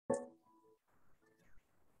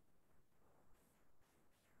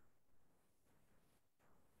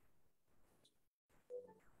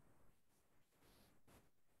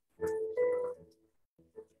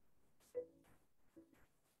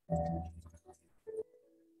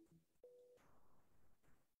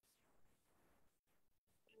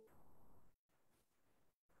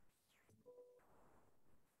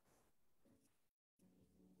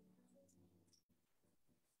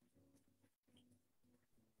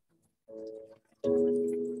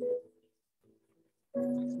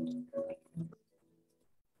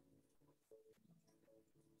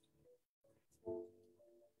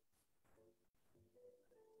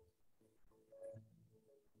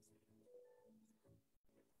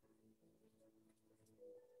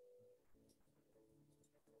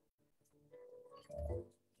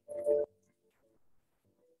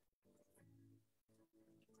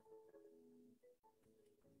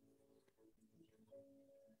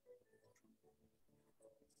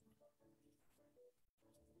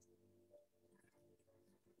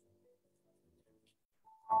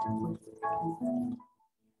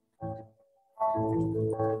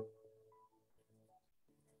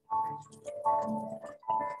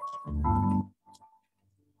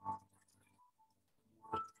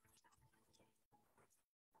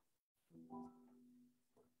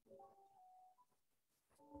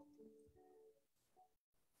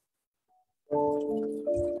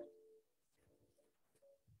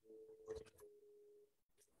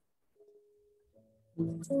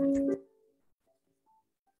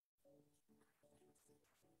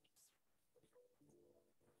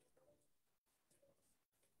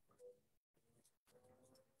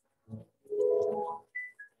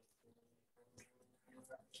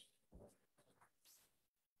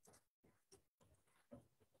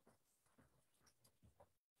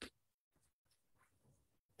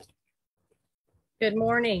Good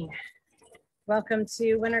morning. Welcome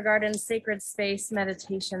to Winter Garden Sacred Space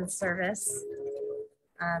Meditation Service.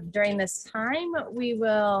 During this time, we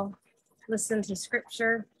will listen to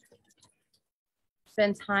scripture,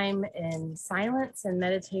 spend time in silence and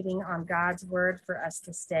meditating on God's word for us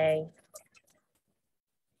to stay.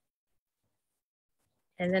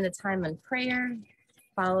 And then a time in prayer,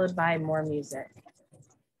 followed by more music.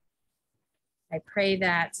 I pray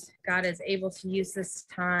that God is able to use this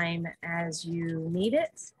time as you need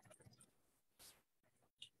it,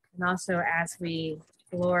 and also as we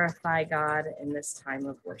glorify God in this time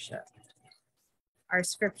of worship. Our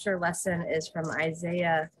scripture lesson is from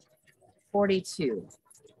Isaiah 42,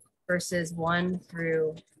 verses 1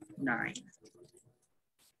 through 9.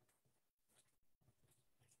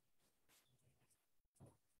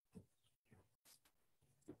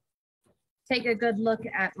 Take a good look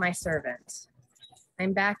at my servant.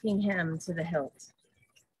 I'm backing him to the hilt.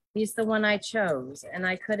 He's the one I chose, and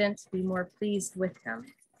I couldn't be more pleased with him.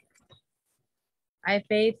 I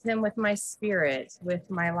bathed him with my spirit, with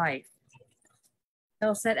my life.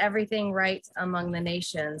 He'll set everything right among the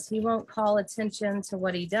nations. He won't call attention to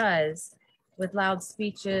what he does with loud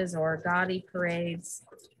speeches or gaudy parades.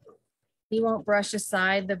 He won't brush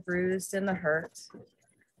aside the bruised and the hurt,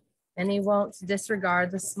 and he won't disregard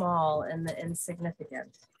the small and the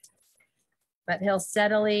insignificant. But he'll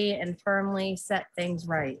steadily and firmly set things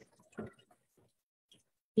right.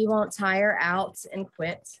 He won't tire out and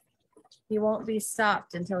quit. He won't be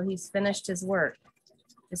stopped until he's finished his work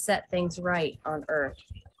to set things right on earth.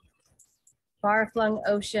 Far-flung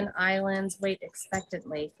ocean islands wait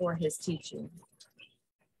expectantly for his teaching.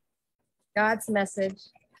 God's message,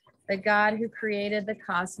 the God who created the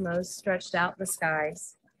cosmos, stretched out the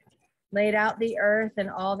skies, laid out the earth and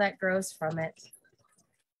all that grows from it,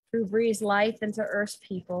 who breathes life into Earth's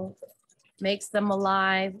people, makes them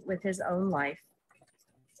alive with his own life.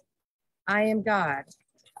 I am God.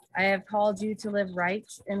 I have called you to live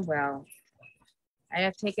right and well. I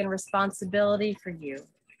have taken responsibility for you,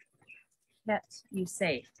 kept you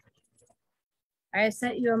safe. I have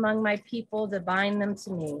set you among my people to bind them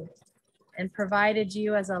to me, and provided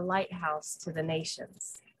you as a lighthouse to the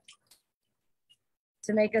nations,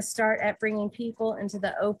 to make a start at bringing people into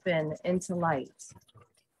the open, into light,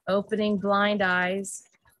 opening blind eyes,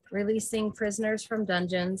 releasing prisoners from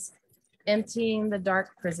dungeons, emptying the dark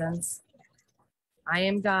prisons. I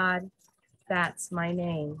am God, that's my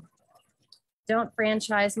name. Don't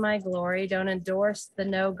franchise my glory, don't endorse the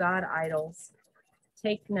no God idols.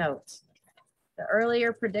 Take note, the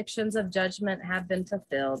earlier predictions of judgment have been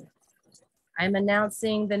fulfilled. I'm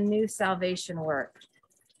announcing the new salvation work.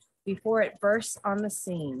 Before it bursts on the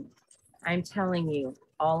scene, I'm telling you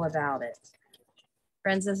all about it.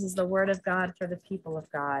 Friends, this is the word of God for the people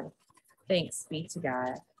of God. Thanks be to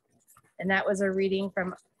God. And that was a reading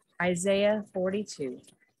from Isaiah 42,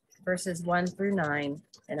 verses 1 through 9,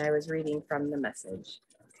 and I was reading from the Message.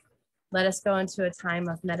 Let us go into a time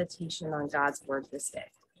of meditation on God's word this day.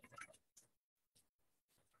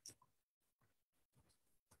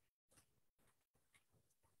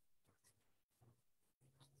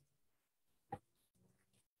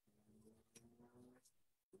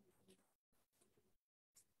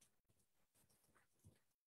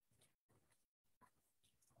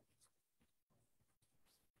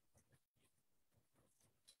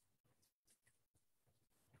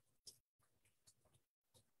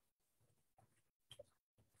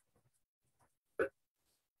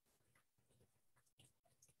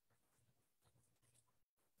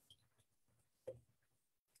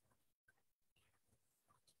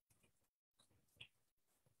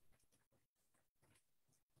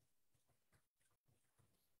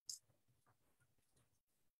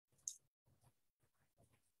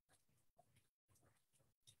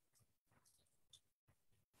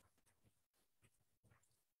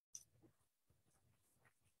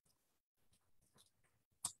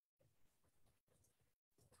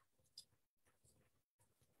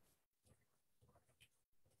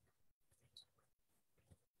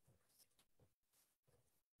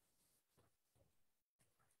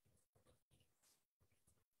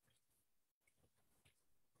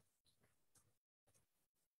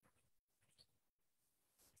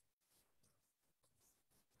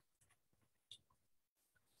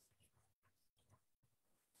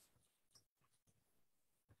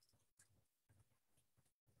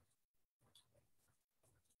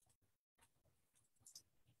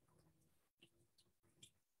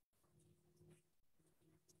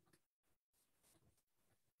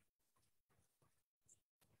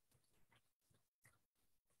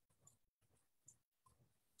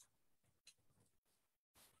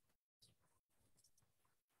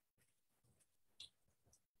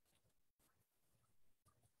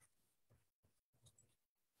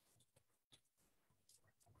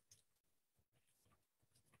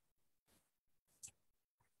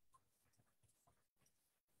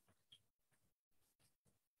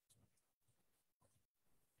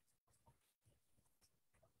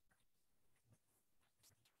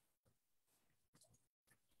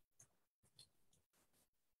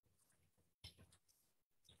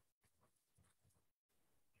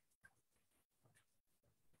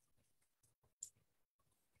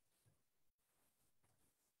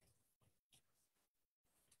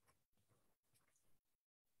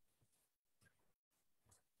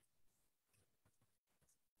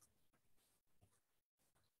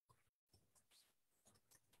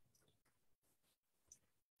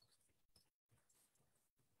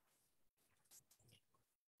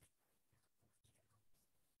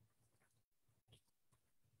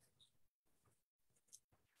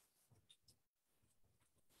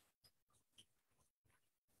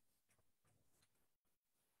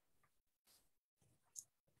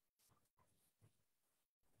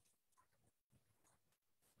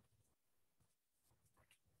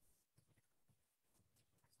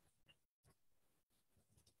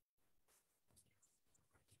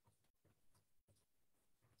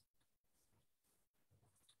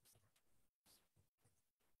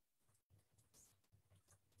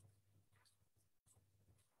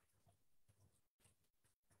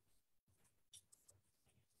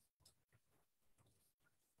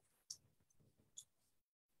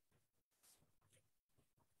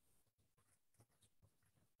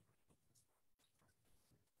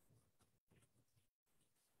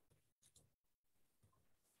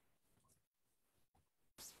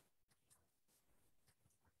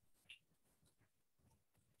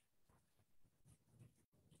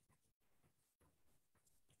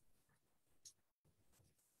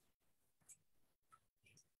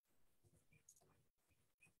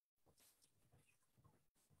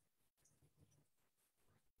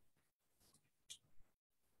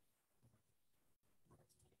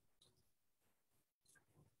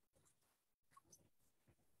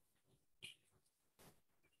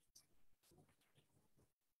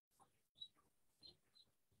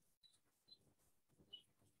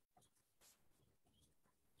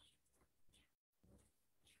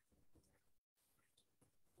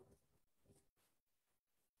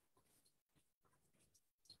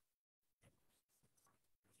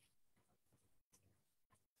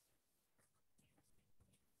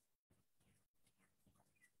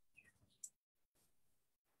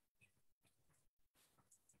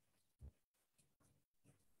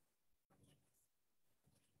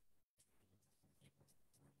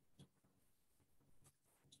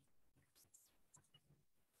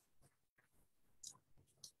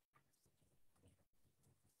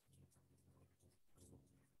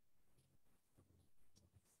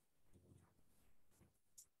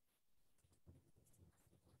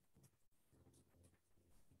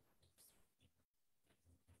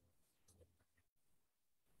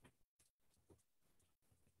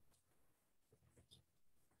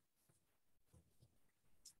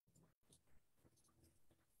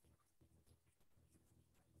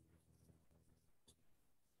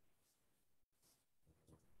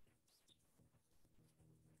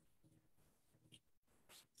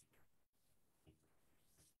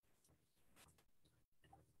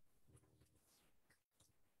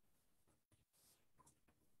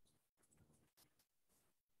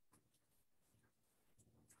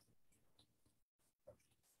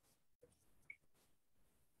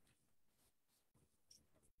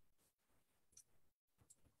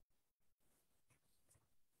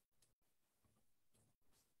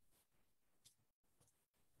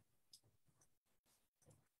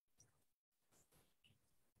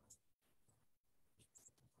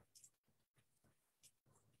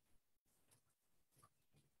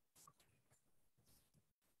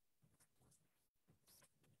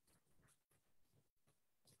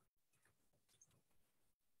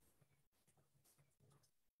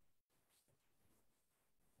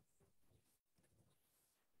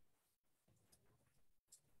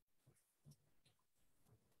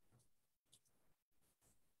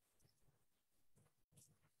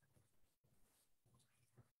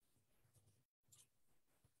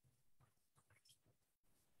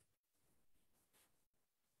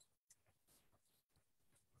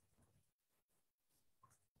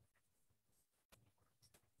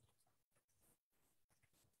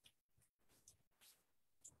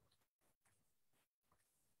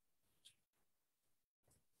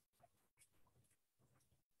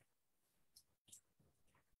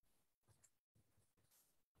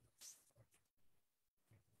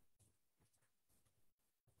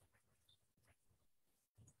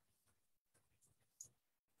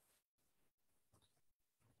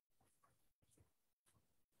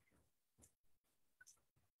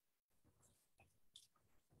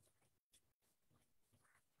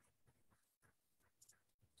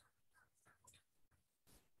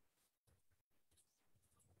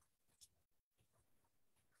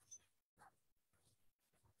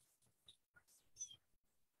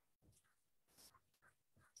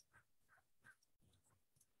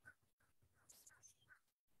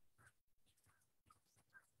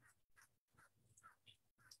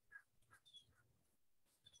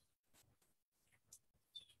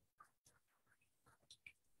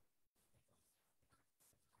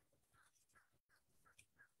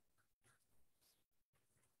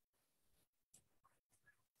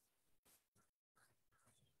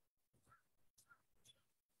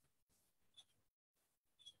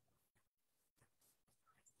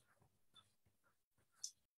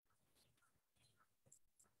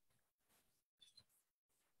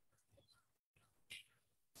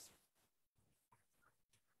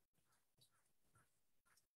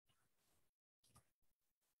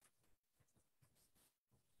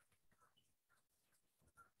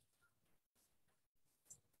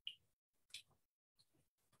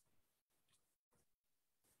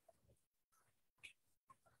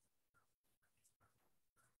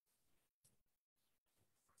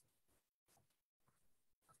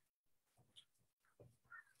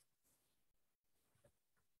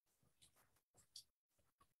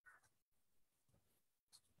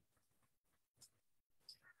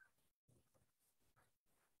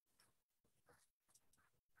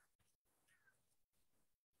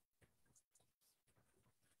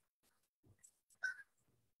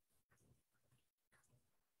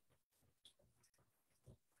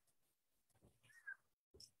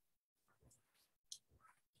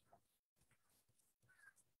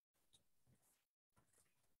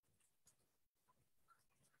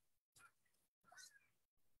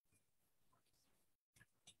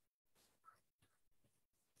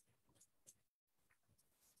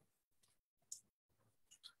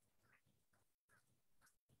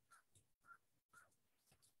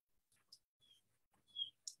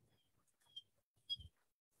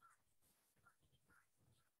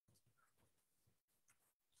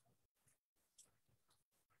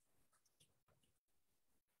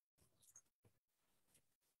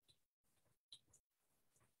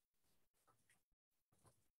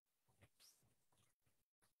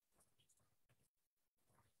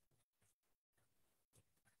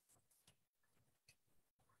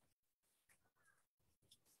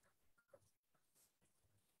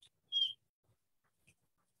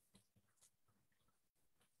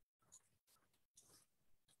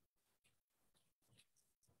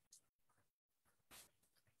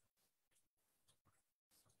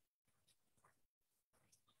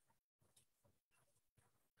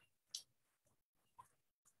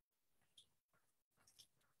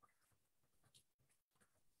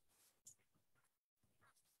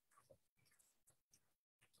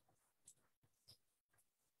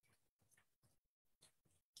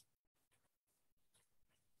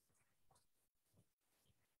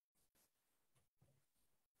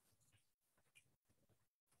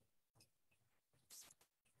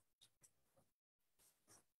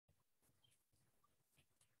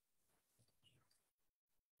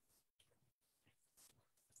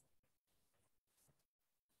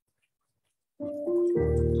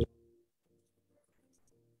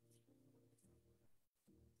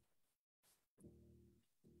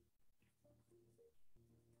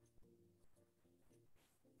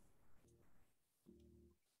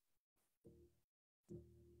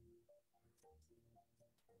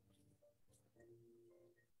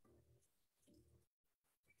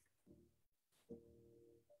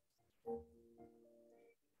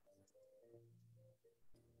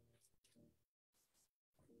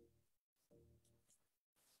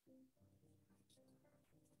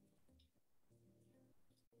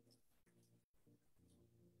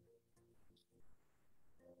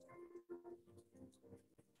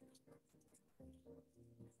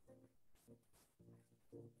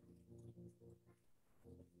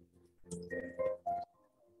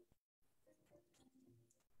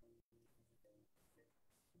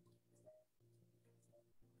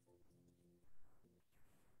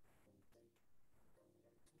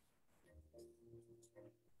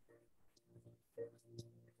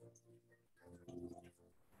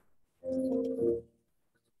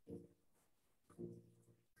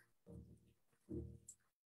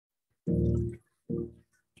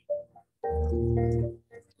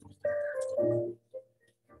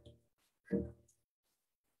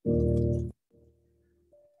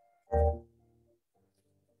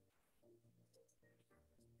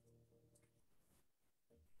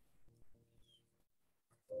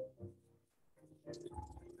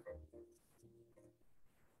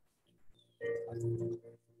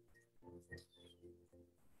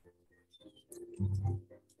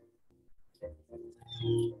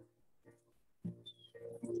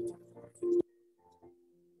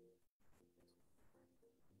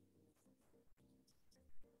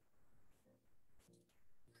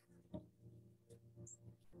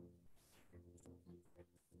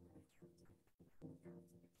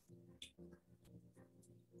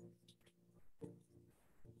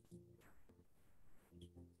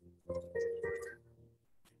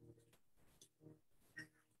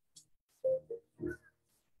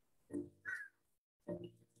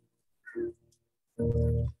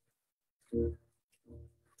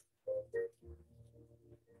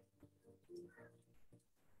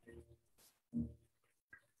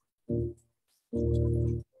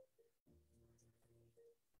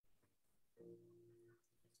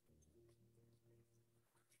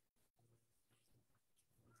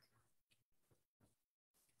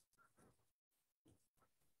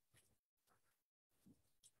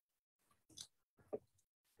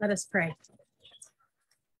 Let us pray.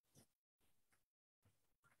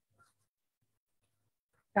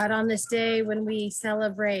 God, on this day when we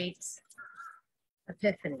celebrate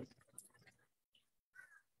Epiphany,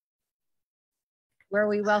 where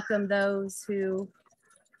we welcome those who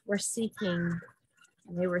were seeking,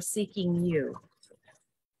 they were seeking you.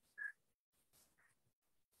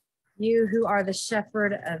 You who are the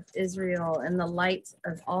shepherd of Israel and the light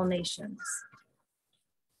of all nations.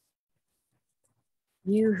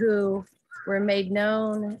 You who were made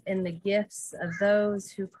known in the gifts of those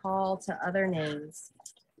who call to other names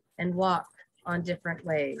and walk on different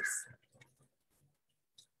ways.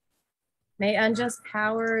 May unjust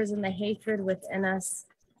powers and the hatred within us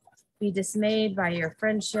be dismayed by your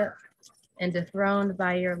friendship and dethroned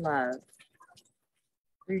by your love.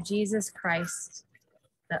 Through Jesus Christ,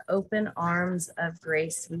 the open arms of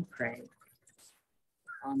grace we pray.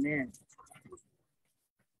 Amen.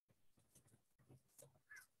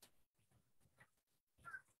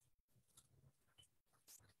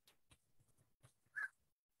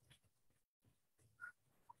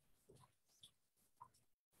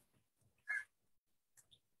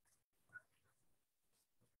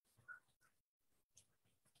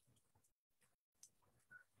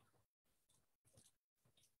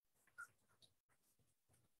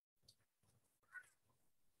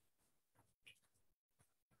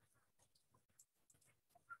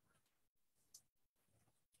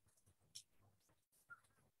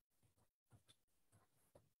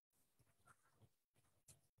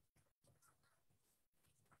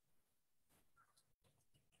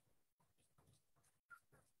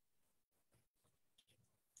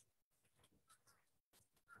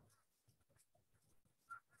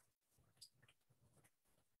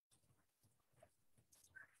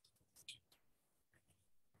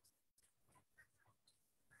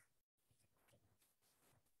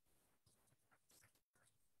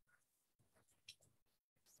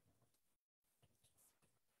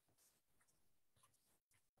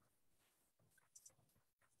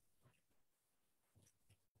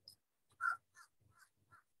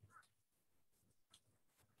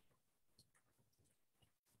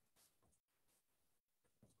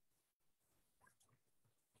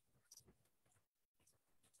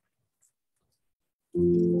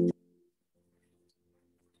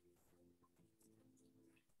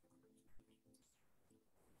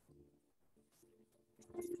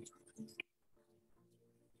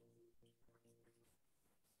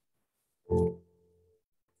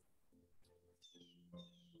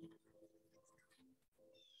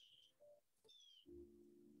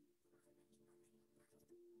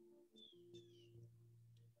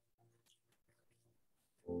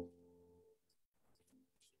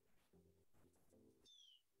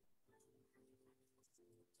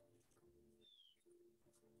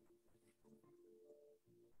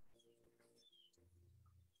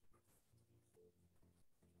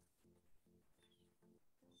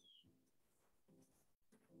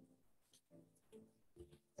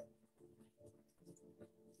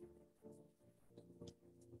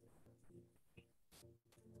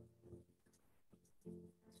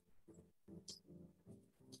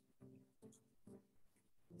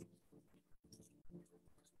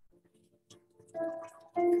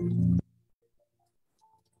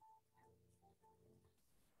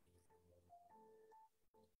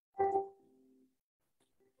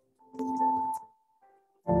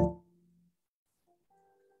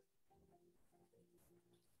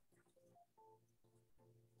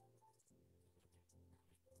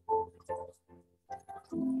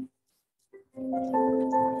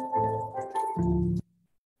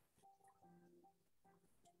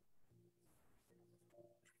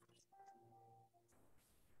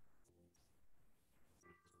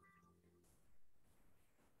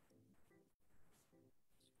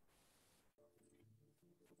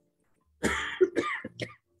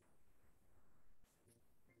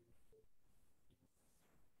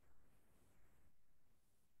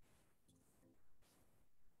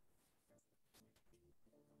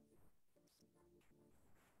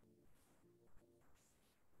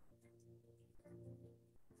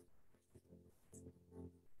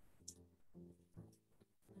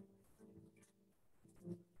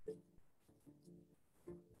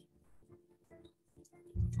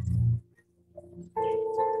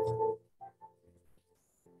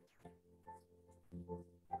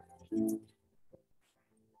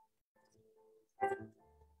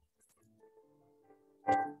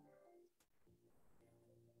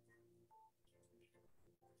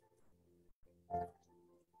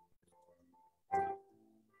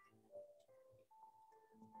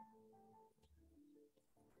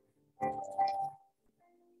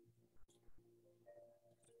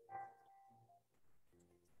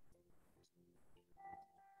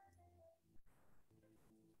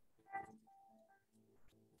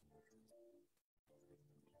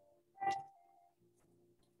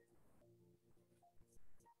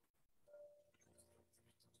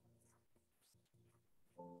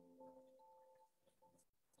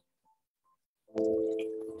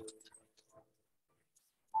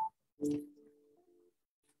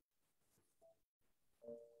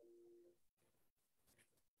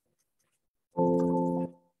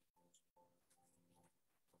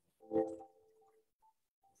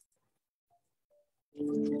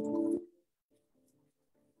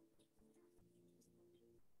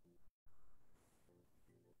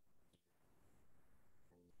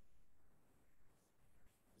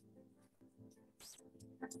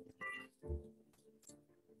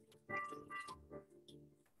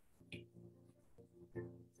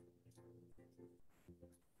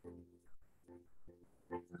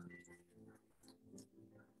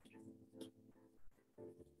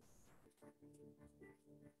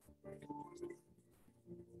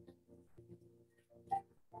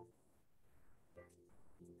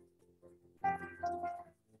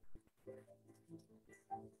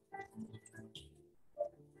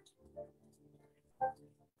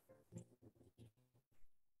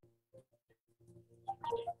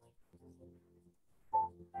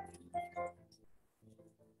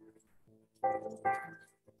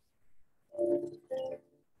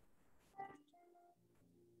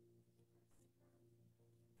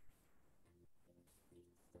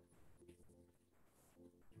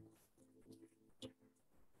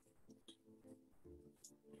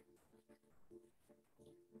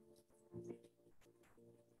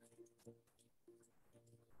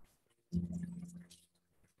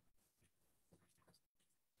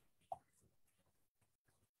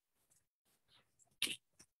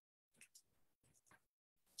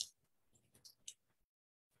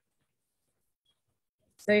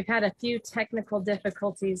 So we've had a few technical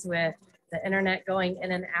difficulties with the internet going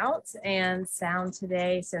in and out and sound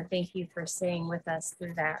today. So thank you for staying with us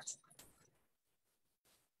through that.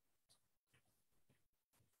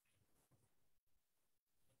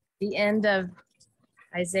 The end of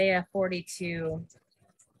Isaiah 42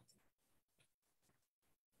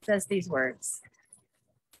 says these words.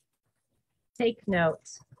 Take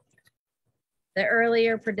note. The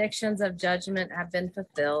earlier predictions of judgment have been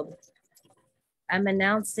fulfilled. I'm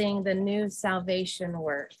announcing the new salvation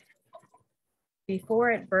work.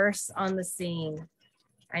 Before it bursts on the scene,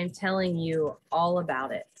 I'm telling you all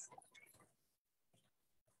about it.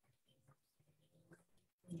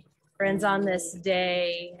 Friends, on this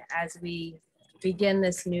day, as we begin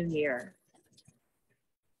this new year,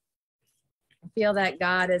 I feel that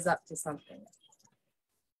God is up to something.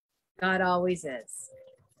 God always is.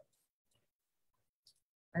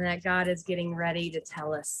 And that God is getting ready to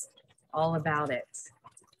tell us all about it.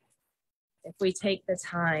 If we take the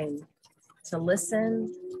time to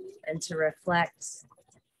listen and to reflect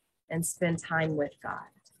and spend time with God.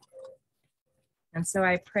 And so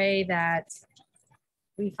I pray that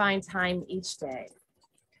we find time each day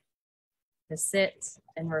to sit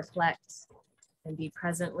and reflect and be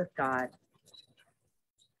present with God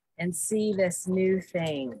and see this new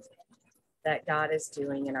thing that God is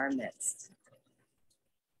doing in our midst.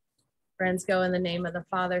 Friends, go in the name of the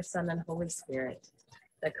Father, Son, and Holy Spirit,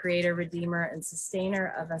 the creator, redeemer, and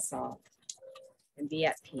sustainer of us all, and be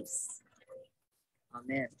at peace.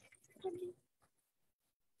 Amen.